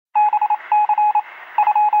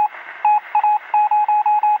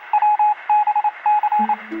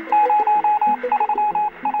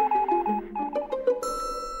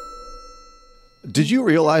Did you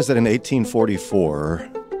realize that in 1844,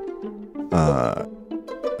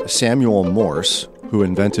 Samuel Morse, who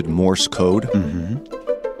invented Morse code,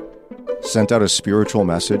 sent out a spiritual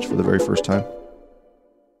message for the very first time?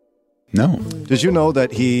 No. Did you know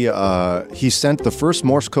that he sent the first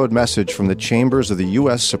Morse code message from the chambers of the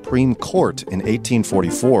U.S. Supreme Court in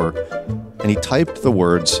 1844, and he typed the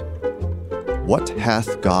words, "What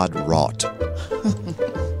hath God wrought?"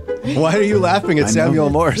 Why are you laughing at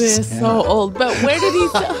Samuel Morse? They're so old. But where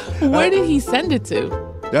did he send it to?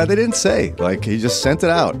 Yeah, they didn't say. Like, he just sent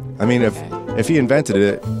it out. I mean, if he invented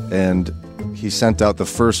it and he sent out the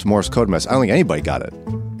first Morse code message, I don't think anybody got it.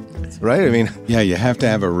 Right? I mean... Yeah, you have to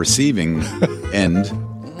have a receiving end.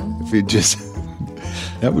 If you just...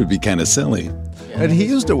 That would be kind of silly. And he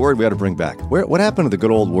used a word we got to bring back. What happened to the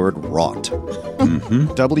good old word wrought?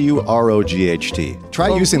 W-R-O-G-H-T.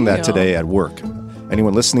 Try using that today at work.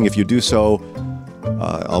 Anyone listening, if you do so,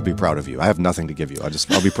 I'll be proud of you. I have nothing to give you.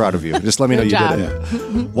 I'll be proud of you. Just let me know you did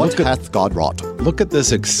it. What hath God wrought? Look at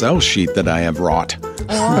this Excel sheet that I have wrought.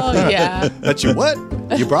 Oh, yeah. That you what?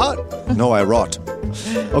 You brought? No, I wrought.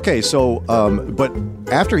 Okay, so, but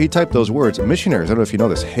after he typed those words, missionaries, I don't know if you know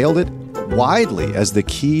this, hailed it widely as the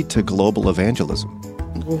key to global evangelism.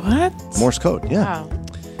 What? Morse code, yeah. Wow.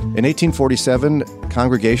 In 1847,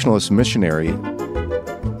 Congregationalist missionary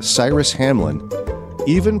Cyrus Hamlin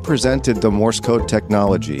even presented the Morse code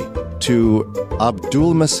technology to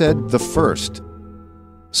Abdulmajid I,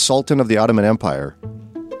 Sultan of the Ottoman Empire,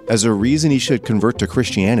 as a reason he should convert to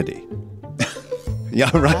Christianity. Yeah,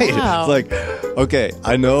 right. Wow. It's like, okay,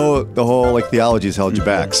 I know the whole theology's held you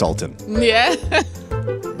back, Sultan. Yeah.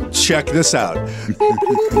 Check this out.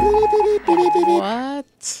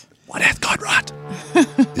 What? What hath God wrought?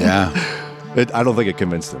 Yeah. I don't think it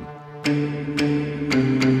convinced him.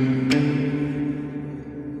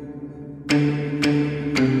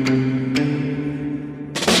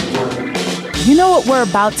 You know what we're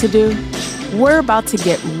about to do? We're about to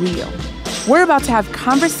get real. We're about to have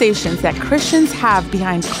conversations that Christians have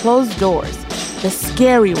behind closed doors. The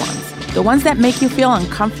scary ones. The ones that make you feel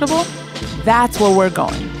uncomfortable. That's where we're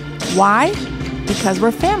going. Why? Because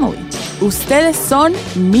we're family. Ustedes son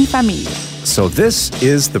mi familia. So this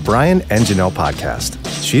is the Brian and Janelle podcast.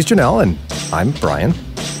 She's Janelle and I'm Brian.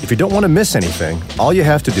 If you don't want to miss anything, all you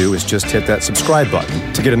have to do is just hit that subscribe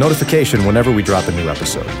button to get a notification whenever we drop a new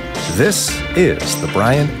episode. This is the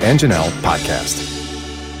Brian and Janelle podcast.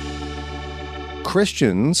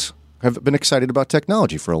 Christians have been excited about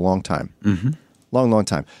technology for a long time. Mm-hmm. Long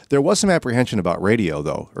time. There was some apprehension about radio,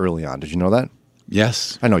 though, early on. Did you know that?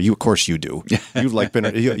 Yes. I know. Of course you do. You've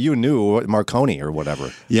been, you knew Marconi or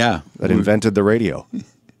whatever. Yeah. That invented the radio.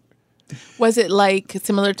 Was it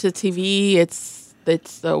similar to TV? It's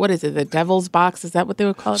what is it? The Devil's Box? Is that what they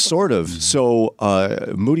would call it? Sort of. So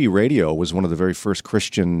Moody Radio was one of the very first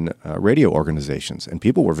Christian radio organizations, and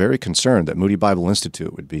people were very concerned that Moody Bible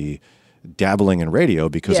Institute would be dabbling in radio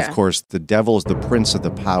because, of course, the devil is the prince of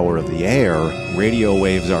the power of the air. Radio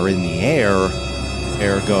waves are in the air,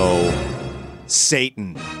 ergo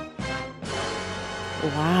Satan.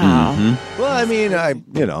 Wow. Mm-hmm. Well, I mean,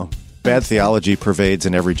 bad theology pervades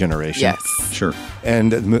in every generation. Yes. Sure.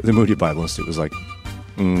 And the Moody Bible Institute was like,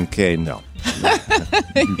 okay, no.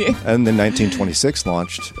 And then 1926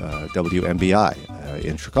 launched WMBI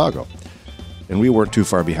in Chicago. And we weren't too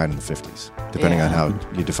far behind in the 50s, depending on how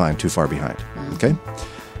you define too far behind. Okay?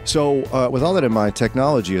 So with all that in mind,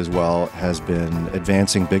 technology as well has been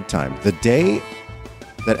advancing big time. The day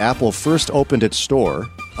that Apple first opened its store,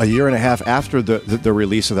 a year and a half after the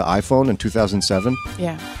release of the iPhone in 2007,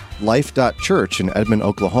 Life.Church in Edmond,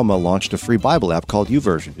 Oklahoma launched a free Bible app called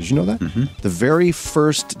YouVersion. Did you know that? Mm-hmm. The very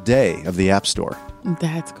first day of the App Store.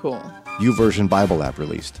 That's cool. YouVersion Bible app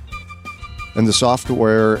released. And the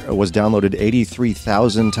software was downloaded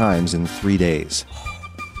 83,000 times in 3 days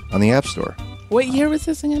on the App Store. What year was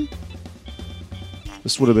this again?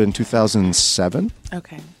 This would have been 2007.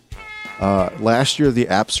 Okay. Last year, the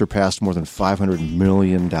app surpassed more than 500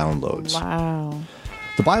 million downloads. Wow.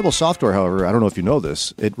 The Bible software, however, I don't know if you know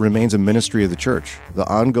this, it remains a ministry of the church. The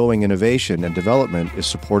ongoing innovation and development is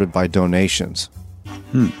supported by donations.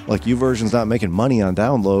 Like YouVersion's not making money on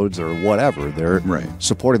downloads or whatever. They're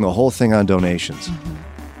supporting the whole thing on donations. Mm-hmm.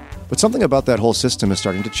 But something about that whole system is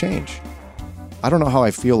starting to change. I don't know how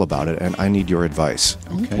I feel about it, and I need your advice.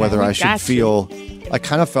 Okay. Whether I should feel... I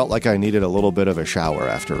kind of felt like I needed a little bit of a shower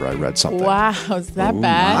after I read something. Wow, is that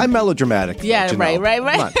bad? I'm melodramatic. Yeah,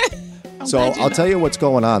 right. So I'll tell you what's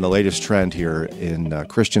going on, the latest trend here in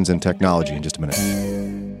Christians and technology in just a minute.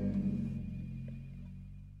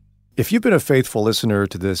 If you've been a faithful listener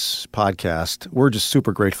to this podcast, we're just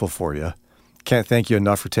super grateful for you. Can't thank you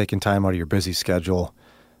enough for taking time out of your busy schedule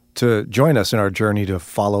to join us in our journey to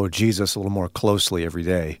follow Jesus a little more closely every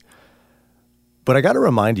day. But I got to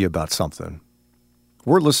remind you about something.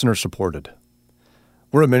 We're listener supported.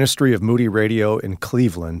 We're a ministry of Moody Radio in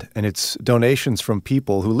Cleveland, and it's donations from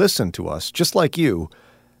people who listen to us, just like you,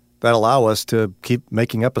 that allow us to keep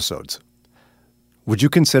making episodes. Would you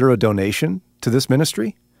consider a donation to this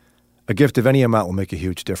ministry? A gift of any amount will make a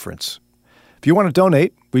huge difference. If you want to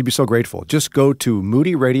donate, we'd be so grateful. Just go to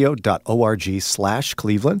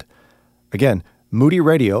moodyradio.org/Cleveland. Again,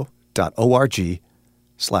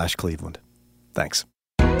 moodyradio.org/Cleveland. Thanks.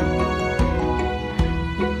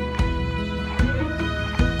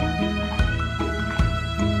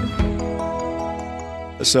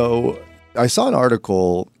 So I saw an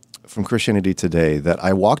article from Christianity Today that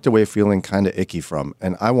I walked away feeling kind of icky from,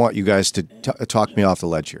 and I want you guys to talk me off the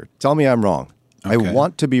ledge here. Tell me I'm wrong. Okay. I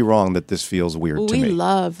want to be wrong that this feels weird to me. We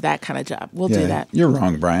love that kind of job. We'll do that. You're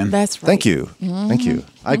wrong, Brian. That's right. Thank you. Mm-hmm. Thank you.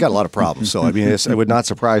 I got a lot of problems, so I mean, it would not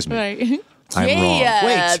surprise me. Right. I'm wrong.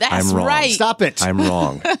 Wait, that's I'm wrong. right. Stop it. I'm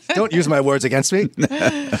wrong. Don't use my words against me.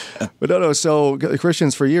 But no. So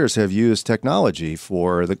Christians for years have used technology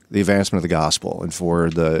for the advancement of the gospel and for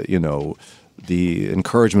the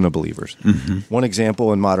encouragement of believers. Mm-hmm. One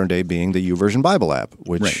example in modern day being the YouVersion Bible app,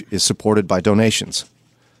 which is supported by donations.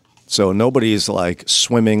 So nobody's like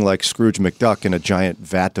swimming like Scrooge McDuck in a giant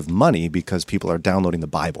vat of money because people are downloading the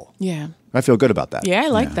Bible. Yeah. I feel good about that. Yeah, I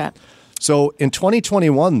like that. So in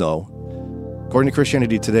 2021, though, according to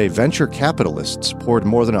Christianity Today, venture capitalists poured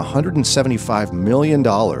more than $175 million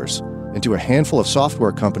into a handful of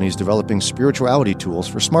software companies developing spirituality tools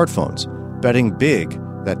for smartphones, betting big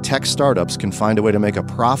that tech startups can find a way to make a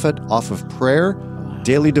profit off of prayer,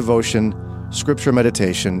 daily devotion, scripture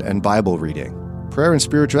meditation, and Bible reading. Prayer and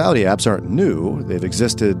spirituality apps aren't new. They've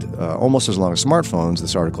existed almost as long as smartphones,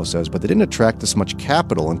 this article says, but they didn't attract this much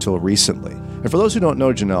capital until recently. And for those who don't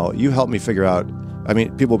know, Janelle, you helped me figure out, I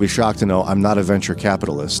mean, people will be shocked to know I'm not a venture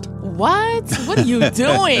capitalist. What? What are you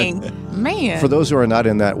doing? Man. For those who are not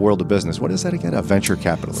in that world of business, what is that again? A venture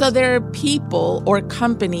capitalist? So there are people or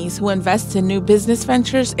companies who invest in new business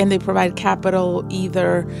ventures, and they provide capital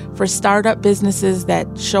either for startup businesses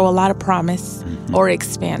that show a lot of promise or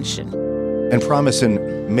expansion. And promise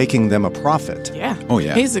in making them a profit. Yeah. Oh,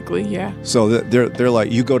 yeah. Basically, yeah. So they're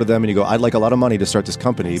like, you go to them and you go, I'd like a lot of money to start this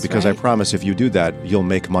company because right. I promise if you do that, you'll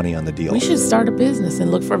make money on the deal. We should start a business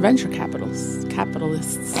and look for venture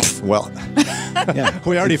capitalists. Well, Yeah.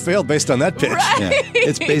 we already failed based on that pitch. Right. Yeah.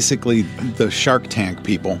 It's basically the Shark Tank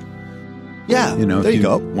people. Yeah, You know, there if you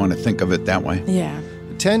go. want to think of it that way. Yeah.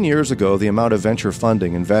 10 years ago, the amount of venture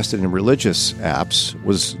funding invested in religious apps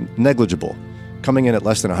was negligible, coming in at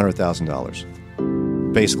less than $100,000.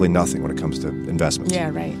 Basically nothing when it comes to investments. Yeah,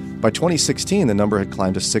 right. By 2016, the number had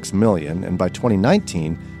climbed to $6 million, and by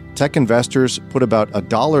 2019, tech investors put about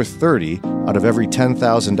 $1.30 out of every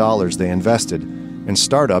 $10,000 they invested in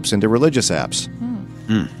startups into religious apps.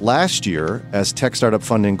 Last year, as tech startup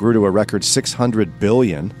funding grew to a record $600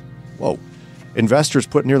 billion, investors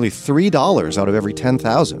put nearly $3 out of every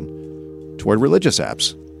 $10,000 toward religious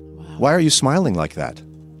apps. Wow. Why are you smiling like that,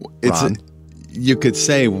 Ron? You could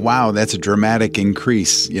say, wow, that's a dramatic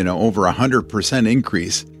increase, over 100%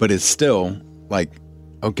 increase, but it's still like,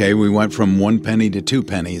 okay, we went from 1 penny to 2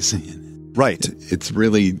 pennies. Right. It's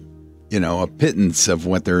really, a pittance of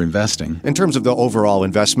what they're investing. In terms of the overall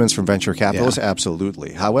investments from venture capitalists,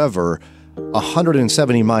 absolutely. However,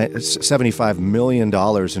 $175 million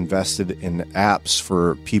invested in apps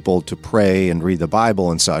for people to pray and read the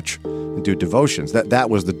Bible and such, and do devotions. That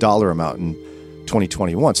was the dollar amount in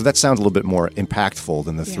 2021. So that sounds a little bit more impactful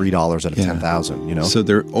than the $3 out of 10,000, So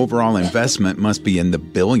their overall investment must be in the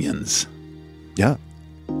billions. Yeah.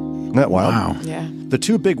 Isn't that wild? Wow. Yeah. The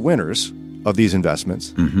two big winners of these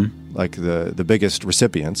investments, like the biggest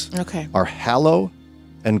recipients, are Hallow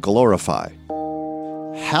and Glorify.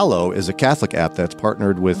 Hallow is a Catholic app that's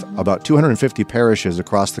partnered with about 250 parishes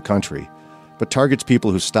across the country, but targets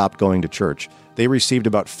people who stopped going to church. They received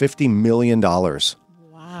about $50 million.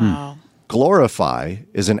 Wow. Glorify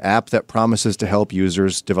is an app that promises to help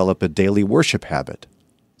users develop a daily worship habit.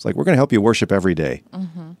 It's like, we're going to help you worship every day.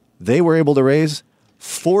 They were able to raise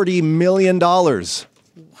 $40 million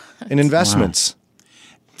in investments. Wow.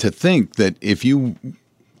 To think that if you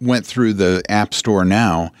went through the App Store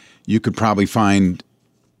now, you could probably find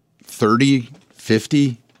 30,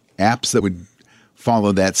 50 apps that would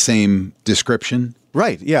follow that same description.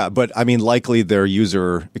 Right, yeah, but I mean, likely their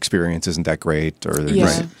user experience isn't that great.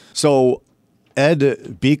 Right. So Ed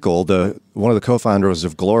Beacle, one of the co-founders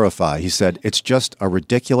of Glorify, he said, it's just a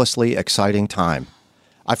ridiculously exciting time.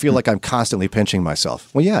 I feel like I'm constantly pinching myself.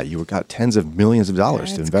 Well, yeah, you got tens of millions of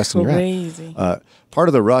dollars to invest in your app. Part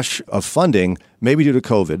of the rush of funding, maybe due to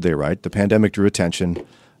COVID, they write, the pandemic drew attention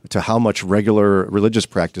to how much regular religious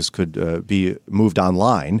practice could be moved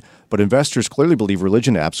online. But investors clearly believe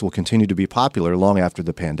religion apps will continue to be popular long after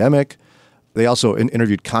the pandemic. They also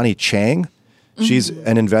interviewed Connie Chang. She's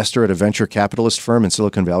an investor at a venture capitalist firm in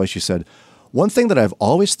Silicon Valley. She said, one thing that I've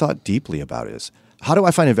always thought deeply about is, how do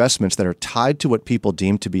I find investments that are tied to what people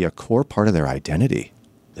deem to be a core part of their identity?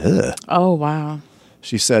 Ugh. Oh, wow.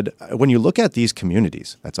 She said, when you look at these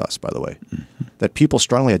communities, that's us, by the way, that people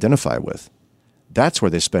strongly identify with, that's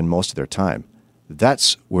where they spend most of their time.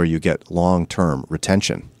 That's where you get long-term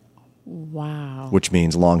retention. Wow. Which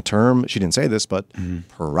means long-term, she didn't say this, but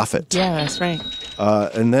profit. Yeah, that's right.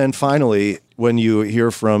 And then finally, when you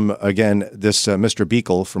hear from, again, this Mr.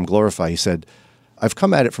 Beekle from Glorify, he said, I've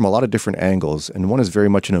come at it from a lot of different angles, and one is very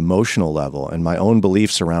much an emotional level and my own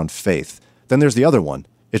beliefs around faith. Then there's the other one.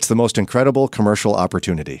 It's the most incredible commercial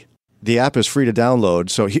opportunity. The app is free to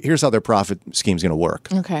download, so here's how their profit scheme is going to work.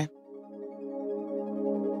 Okay.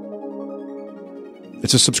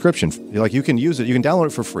 It's a subscription. Like, you can use it, you can download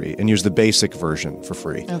it for free and use the basic version for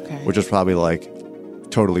free. Okay. Which is probably like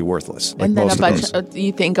totally worthless. Like And then most do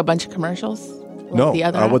you think a bunch of commercials? Like No, the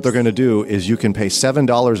other what they're apps? going to do is you can pay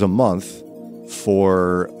 $7 a month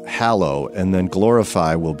for Hallow, and then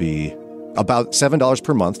Glorify will be about $7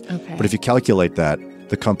 per month. Okay. But if you calculate that,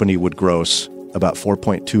 the company would gross about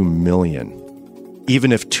 $4.2 million,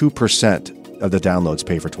 even if 2% of the downloads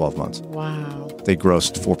pay for 12 months. Wow. They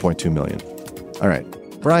grossed $4.2 million. All right.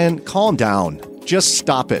 Brian, calm down. Just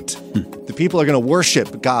stop it. The people are going to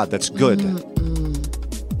worship God. That's good.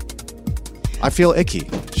 I feel icky.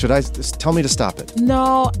 Should I tell me to stop it?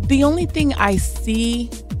 No, the only thing I see,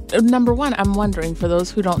 number one, I'm wondering for those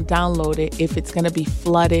who don't download it, if it's going to be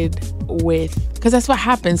flooded with, because that's what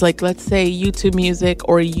happens. Like, let's say YouTube Music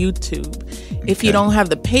or YouTube. If you don't have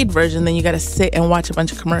the paid version, then you got to sit and watch a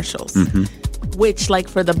bunch of commercials, which, like,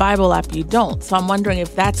 for the Bible app, you don't. So I'm wondering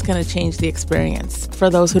if that's going to change the experience for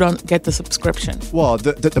those who don't get the subscription. Well,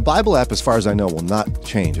 the Bible app, as far as I know, will not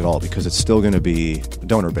change at all because it's still going to be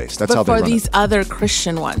donor-based. That's how But they for run these it. other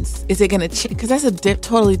Christian ones, is it going to change? Because that's a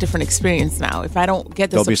totally different experience now. If I don't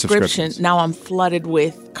get the There'll be subscription, subscriptions. now I'm flooded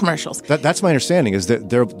with commercials. That's my understanding, is that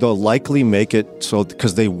they'll likely make it so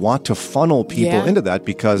because they want to funnel people Yeah. into that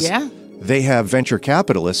because Yeah. they have venture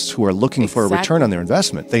capitalists who are looking for a return Exactly. on their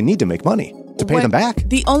investment. They need to make money to pay them back.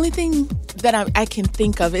 The only thing that I can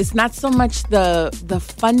think of is not so much the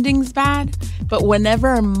funding's bad, but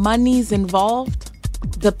whenever money's involved,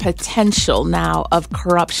 the potential now of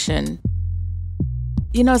corruption.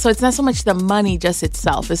 You know, so it's not so much the money just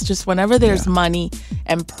itself. It's just whenever there's money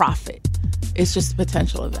and profit, it's just the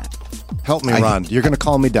potential of that. Help me, Ron. You're going to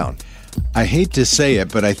calm me down. I hate to say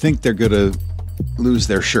it, but I think they're going to lose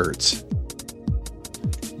their shirts.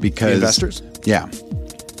 Because The investors? Yeah.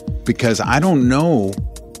 Because I don't know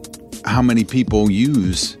how many people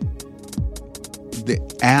use the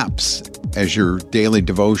apps as your daily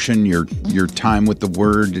devotion, your time with the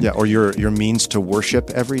word. Yeah, or your means to worship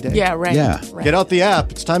every day. Yeah, right. Yeah. Right. Get out the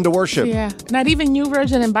app. It's time to worship. Yeah. Not even New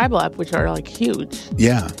Version and Bible app, which are like huge.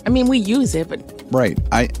 Yeah. I mean, we use it, but Right.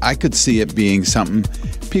 I could see it being something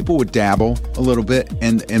people would dabble a little bit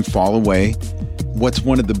and fall away. What's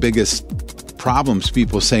one of the biggest problems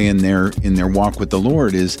people say in their walk with the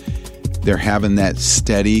Lord is they're having that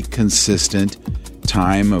steady, consistent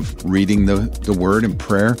time of reading the word and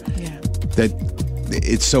prayer. yeah. That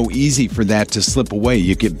it's so easy for that to slip away.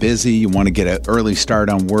 You get busy, you want to get an early start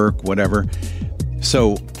on work, whatever.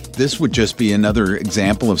 So this would just be another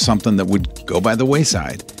example of something that would go by the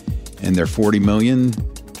wayside, and their $40 million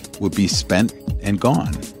would be spent and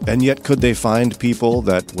gone. And yet, could they find people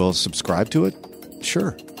that will subscribe to it?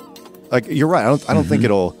 Sure. Like, you're right. I don't think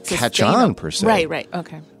it'll catch on per se. Right.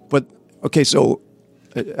 Okay. But okay, so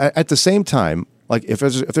at the same time, like if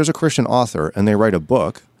there's a Christian author and they write a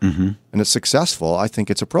book and it's successful, I think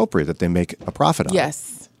it's appropriate that they make a profit on it.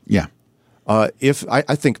 Yes. Yeah. If I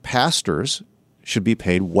think pastors should be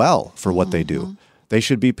paid well for what they do. They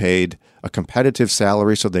should be paid a competitive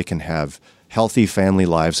salary so they can have healthy family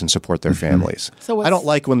lives and support their families. So I don't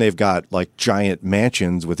like when they've got like giant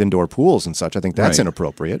mansions with indoor pools and such. I think that's Right.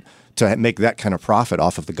 inappropriate to make that kind of profit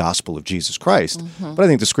off of the gospel of Jesus Christ. But I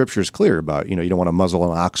think the scripture is clear about, you don't want to muzzle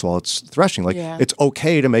an ox while it's threshing. Like Yeah. it's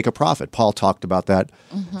okay to make a profit. Paul talked about that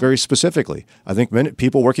very specifically. I think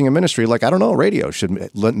people working in ministry, like, I don't know, radio should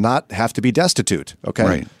not have to be destitute. Okay.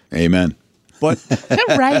 Right. Amen. But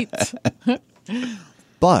Right.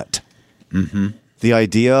 But the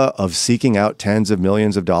idea of seeking out tens of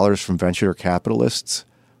millions of dollars from venture capitalists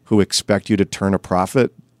who expect you to turn a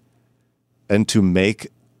profit and to make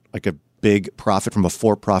like a big profit from a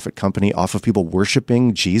for-profit company off of people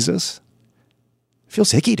worshiping Jesus? It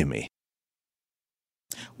feels icky to me.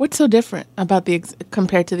 What's so different about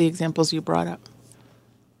compared to the examples you brought up?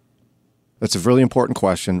 That's a really important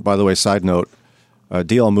question. By the way, side note,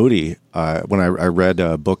 D.L. Moody, when I read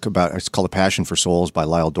a book it's called A Passion for Souls by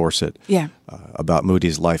Lyle Dorsett, about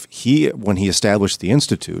Moody's life, when he established the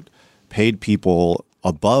Institute, paid people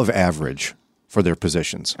above average for their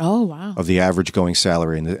positions. Oh, wow. Of the average going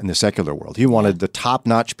salary in the secular world. He wanted the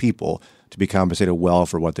top-notch people to be compensated well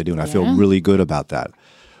for what they do, and I feel really good about that.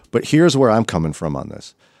 But here's where I'm coming from on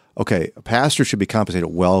this. Okay, a pastor should be compensated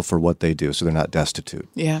well for what they do so they're not destitute.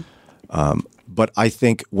 Yeah. But I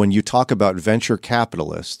think when you talk about venture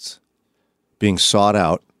capitalists being sought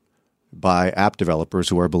out by app developers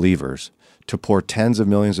who are believers to pour tens of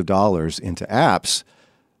millions of dollars into apps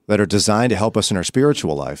that are designed to help us in our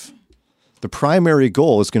spiritual life, the primary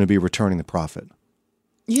goal is going to be returning the profit.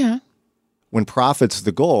 Yeah. When profit's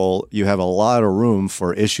the goal, you have a lot of room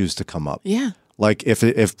for issues to come up. Yeah. Like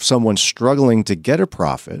if someone's struggling to get a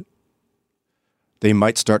profit, they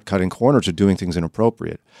might start cutting corners or doing things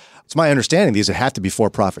inappropriate. It's my understanding these have to be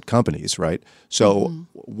for-profit companies, right? So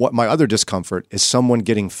what my other discomfort is someone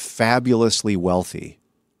getting fabulously wealthy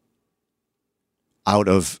out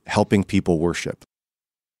of helping people worship.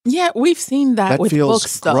 Yeah, we've seen that with feels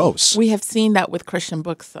books, though. Gross. We have seen that with Christian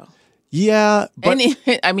books, though. Yeah, but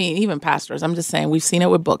I mean, even pastors. I'm just saying we've seen it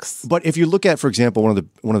with books. But if you look at, for example, one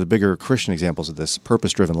of the bigger Christian examples of this,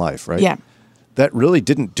 Purpose-Driven Life, right? Yeah. That really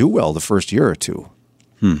didn't do well the first year or two.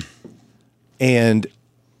 And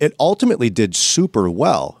it ultimately did super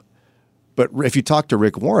well. But if you talk to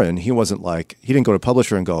Rick Warren, he didn't go to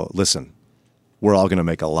publisher and go, listen, we're all going to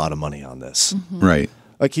make a lot of money on this. Right.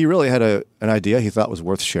 Like he really had an idea he thought was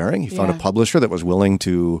worth sharing. He found a publisher that was willing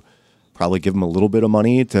to probably give him a little bit of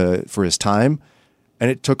money for his time,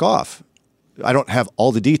 and it took off. I don't have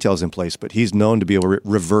all the details in place, but he's known to be a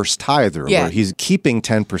reverse tither, where he's keeping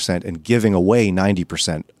 10% and giving away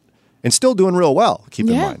 90%, and still doing real well, keep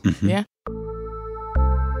in mind. Yeah.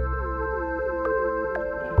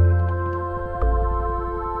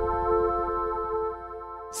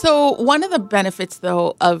 So one of the benefits,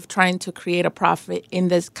 though, of trying to create a profit in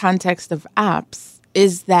this context of apps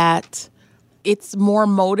is that it's more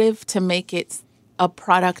motive to make it a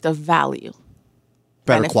product of value.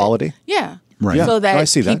 Better quality? Yeah. Right. So that I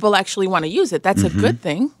see that. people actually want to use it. That's a good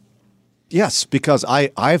thing. Yes, because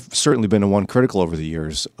I've certainly been one critical over the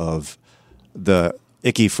years of the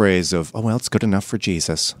icky phrase of, oh, well, it's good enough for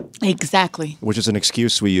Jesus. Exactly. Which is an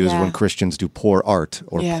excuse we use when Christians do poor art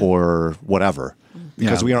or poor whatever,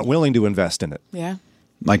 because we aren't willing to invest in it. Yeah.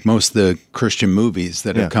 Like most of the Christian movies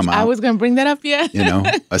that have come out. I was going to bring that up,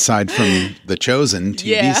 aside from the Chosen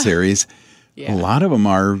TV series, a lot of them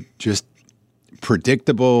are just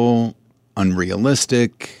predictable,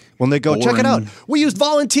 unrealistic. When they go, boring. check it out, we used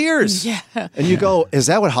volunteers. Yeah. And you go, is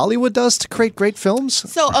that what Hollywood does to create great films?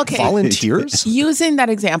 So, okay. Volunteers? Using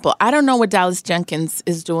that example, I don't know what Dallas Jenkins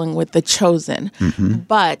is doing with The Chosen,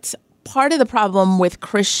 but part of the problem with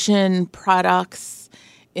Christian products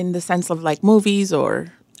in the sense of like movies or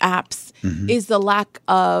apps is the lack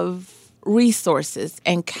of resources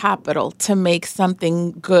and capital to make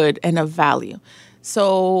something good and of value.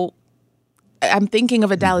 So I'm thinking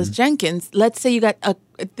of a Dallas Jenkins. Let's say you got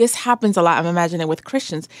this happens a lot. I'm imagining with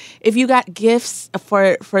Christians. If you got gifts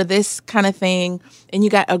for this kind of thing and you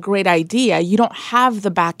got a great idea, you don't have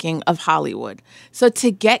the backing of Hollywood. So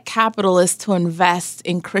to get capitalists to invest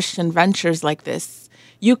in Christian ventures like this,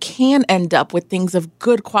 you can end up with things of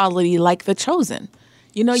good quality like The Chosen.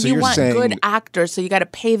 You know, So you you're want saying- good actors, so you got to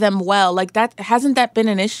pay them well. Like that, hasn't that been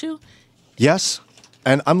an issue? Yes.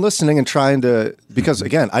 And I'm listening and trying to, because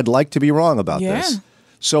again, I'd like to be wrong about this.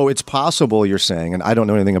 So it's possible, you're saying, and I don't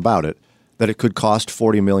know anything about it, that it could cost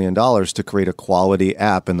 $40 million to create a quality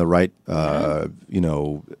app and the right,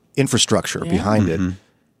 infrastructure behind it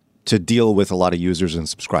to deal with a lot of users and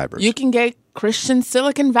subscribers. You can get Christian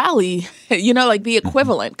Silicon Valley, like the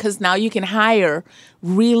equivalent, because now you can hire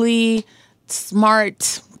really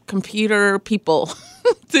smart computer people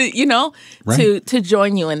to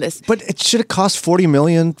join you in this. But it should have cost $40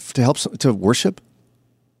 million to help to worship?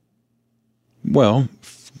 Well,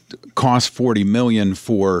 cost $40 million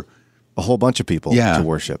for A whole bunch of people to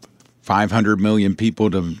worship. 500 million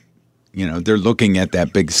people to, they're looking at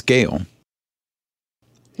that big scale.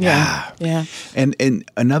 Yeah. And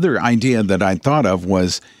another idea that I thought of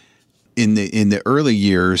was in the early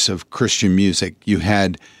years of Christian music, you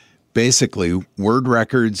had basically Word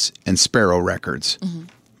Records and Sparrow Records.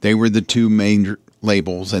 They were the two main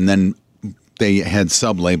labels, and then they had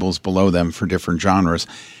sub-labels below them for different genres.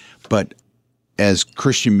 But as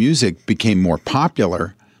Christian music became more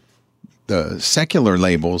popular, the secular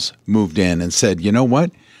labels moved in and said, you know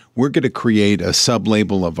what? We're going to create a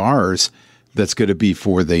sub-label of ours that's going to be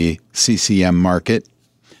for the CCM market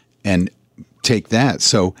and take that.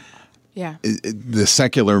 So the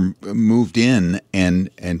secular moved in and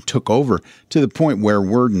took over to the point where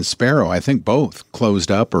Word and Sparrow, I think both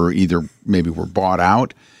closed up or either maybe were bought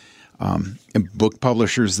out. And book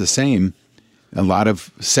publishers the same. A lot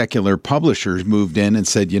of secular publishers moved in and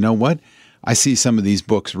said, you know what? I see some of these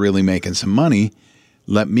books really making some money.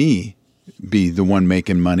 Let me be the one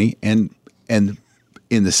making money. And in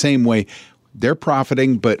the same way, they're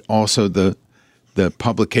profiting, but also the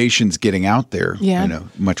publications getting out there,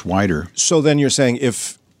 much wider. So then you're saying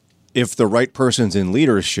if the right person's in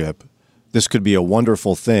leadership, this could be a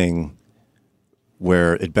wonderful thing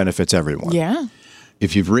where it benefits everyone. Yeah.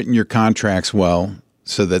 If you've written your contracts well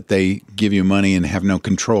so that they give you money and have no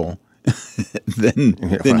control, then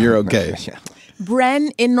you're okay. Yeah.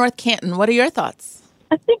 Bren in North Canton, what are your thoughts?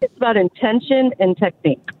 I think it's about intention and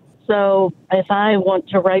technique. So if I want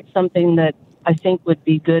to write something that I think would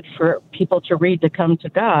be good for people to read to come to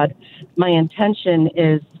God, my intention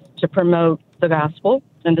is to promote the gospel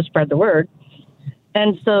and to spread the word.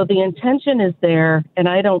 And so the intention is there, and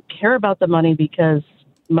I don't care about the money because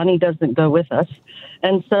money doesn't go with us.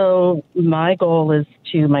 And so my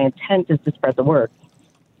intent is to spread the word.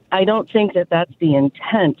 I don't think that that's the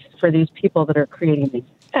intent for these people that are creating these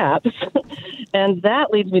apps. And that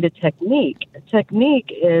leads me to technique.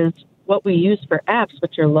 Technique is what we use for apps,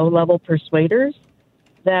 which are low-level persuaders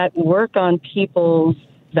that work on people's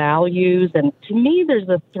values. And to me, there's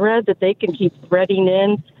a thread that they can keep threading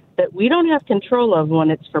in that we don't have control of when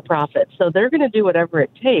it's for profit. So they're going to do whatever it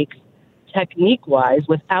takes, technique-wise,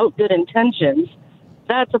 without good intentions.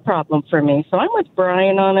 That's a problem for me. So I'm with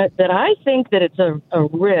Brian on it, that I think that it's a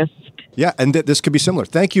risk. Yeah, and this could be similar.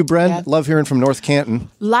 Thank you, Bren. Yeah. Love hearing from North Canton.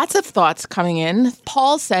 Lots of thoughts coming in.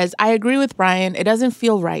 Paul says, I agree with Brian. It doesn't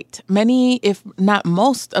feel right. Many, if not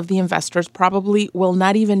most, of the investors probably will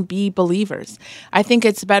not even be believers. I think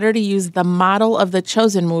it's better to use the model of the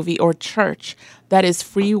Chosen movie or church, that is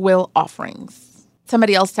free will offerings.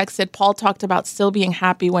 Somebody else texted, Paul talked about still being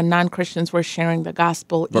happy when non-Christians were sharing the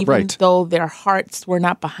gospel, even though their hearts were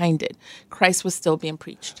not behind it. Christ was still being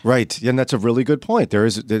preached. Right. And that's a really good point.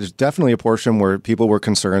 There's definitely a portion where people were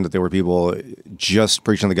concerned that there were people just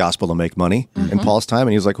preaching the gospel to make money in Paul's time.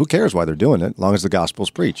 And he was like, who cares why they're doing it, as long as the gospel's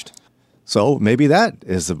preached? So maybe that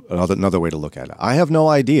is another way to look at it. I have no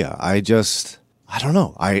idea. I don't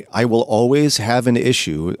know. I will always have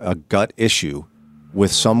a gut issue, with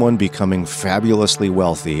someone becoming fabulously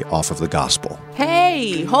wealthy off of the gospel.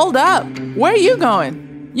 Hey, hold up. Where are you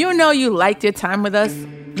going? You know you liked your time with us.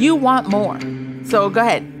 You want more. So go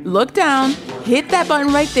ahead, look down, hit that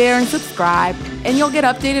button right there and subscribe, and you'll get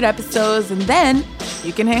updated episodes, and then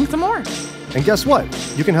you can hang some more. And guess what?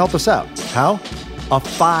 You can help us out. How? A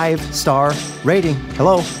 5-star rating.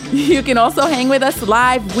 Hello. You can also hang with us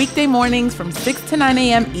live weekday mornings from 6 to 9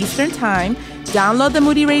 a.m. Eastern Time. Download the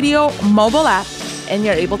Moody Radio mobile app, and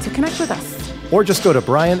you're able to connect with us. Or just go to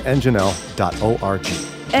brianandjanelle.org.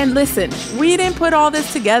 And listen, we didn't put all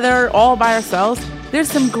this together all by ourselves. There's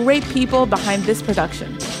some great people behind this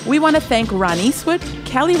production. We want to thank Ron Eastwood,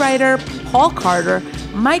 Kelly Ryder, Paul Carter,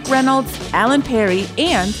 Mike Reynolds, Alan Perry,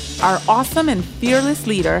 and our awesome and fearless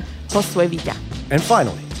leader, Josue Villa. And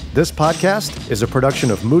finally, this podcast is a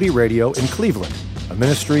production of Moody Radio in Cleveland, a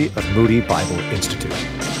ministry of Moody Bible Institute.